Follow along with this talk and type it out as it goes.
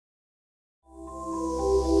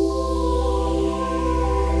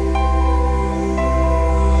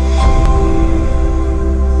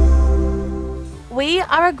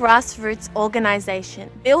a grassroots organisation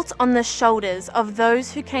built on the shoulders of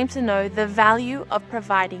those who came to know the value of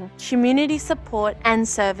providing community support and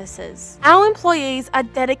services. Our employees are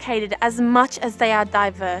dedicated as much as they are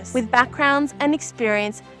diverse, with backgrounds and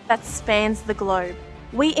experience that spans the globe.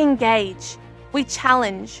 We engage, we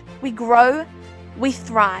challenge, we grow, we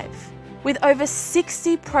thrive. With over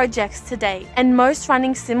 60 projects to date and most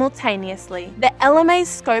running simultaneously, the LMA's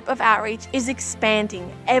scope of outreach is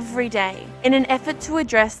expanding every day in an effort to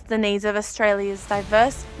address the needs of Australia's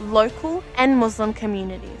diverse local and Muslim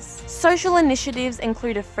communities. Social initiatives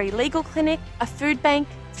include a free legal clinic, a food bank,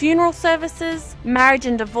 funeral services, marriage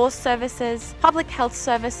and divorce services, public health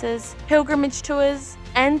services, pilgrimage tours,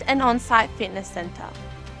 and an on-site fitness centre.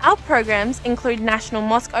 Our programs include National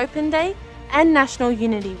Mosque Open Day and National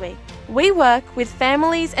Unity Week. We work with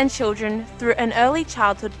families and children through an early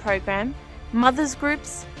childhood program, mothers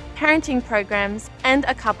groups, parenting programs, and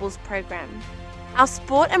a couples program. Our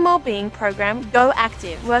sport and wellbeing program, Go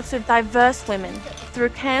Active, works with diverse women through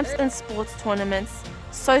camps and sports tournaments,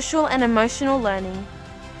 social and emotional learning,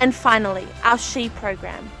 and finally, our SHE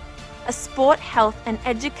program, a sport, health and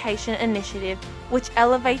education initiative which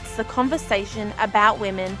elevates the conversation about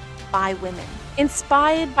women by women.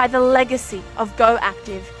 Inspired by the legacy of Go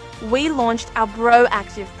Active, we launched our Bro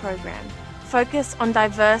Active program, focused on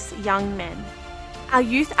diverse young men. Our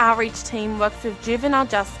youth outreach team works with juvenile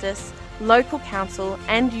justice, local council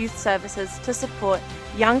and youth services to support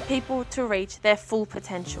young people to reach their full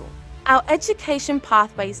potential. Our education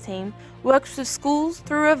pathways team works with schools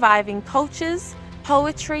through reviving cultures,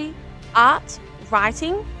 poetry, art,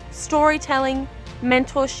 writing, storytelling,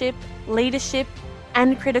 mentorship, leadership,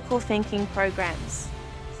 and critical thinking programs.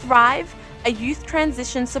 Thrive, a youth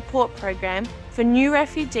transition support program for new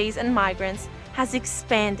refugees and migrants, has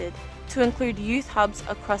expanded to include youth hubs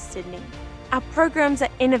across Sydney. Our programs are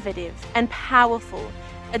innovative and powerful,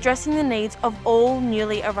 addressing the needs of all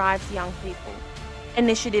newly arrived young people.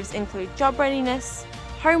 Initiatives include job readiness,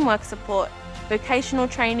 homework support, vocational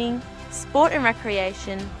training, sport and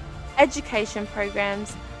recreation, education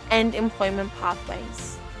programs, and employment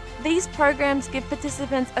pathways. These programs give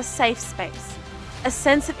participants a safe space, a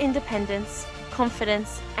sense of independence,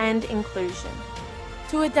 confidence, and inclusion.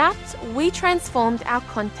 To adapt, we transformed our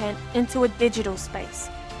content into a digital space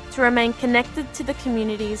to remain connected to the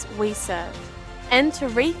communities we serve and to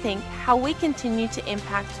rethink how we continue to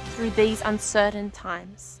impact through these uncertain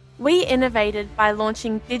times. We innovated by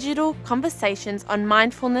launching digital conversations on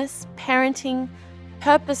mindfulness, parenting,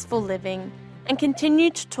 purposeful living, and continue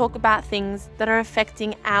to talk about things that are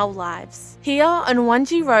affecting our lives. Here on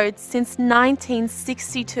Wanji Road since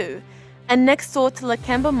 1962 and next door to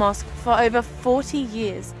Lakemba Mosque for over 40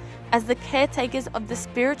 years as the caretakers of the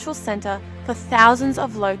spiritual centre for thousands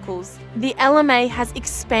of locals, the LMA has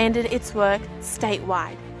expanded its work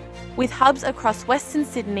statewide, with hubs across Western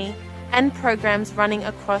Sydney and programs running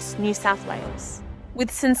across New South Wales.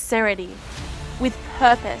 With sincerity, with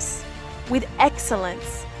purpose, with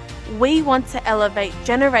excellence, we want to elevate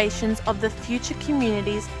generations of the future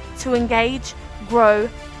communities to engage, grow,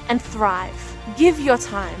 and thrive. Give your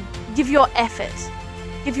time, give your effort,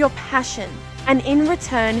 give your passion, and in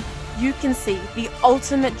return, you can see the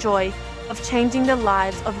ultimate joy of changing the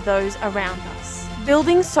lives of those around us.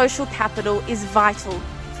 Building social capital is vital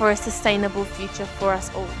for a sustainable future for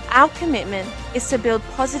us all. Our commitment is to build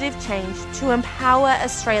positive change to empower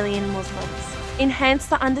Australian Muslims, enhance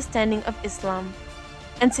the understanding of Islam,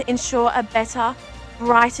 and to ensure a better,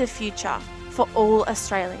 brighter future for all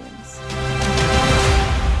Australians.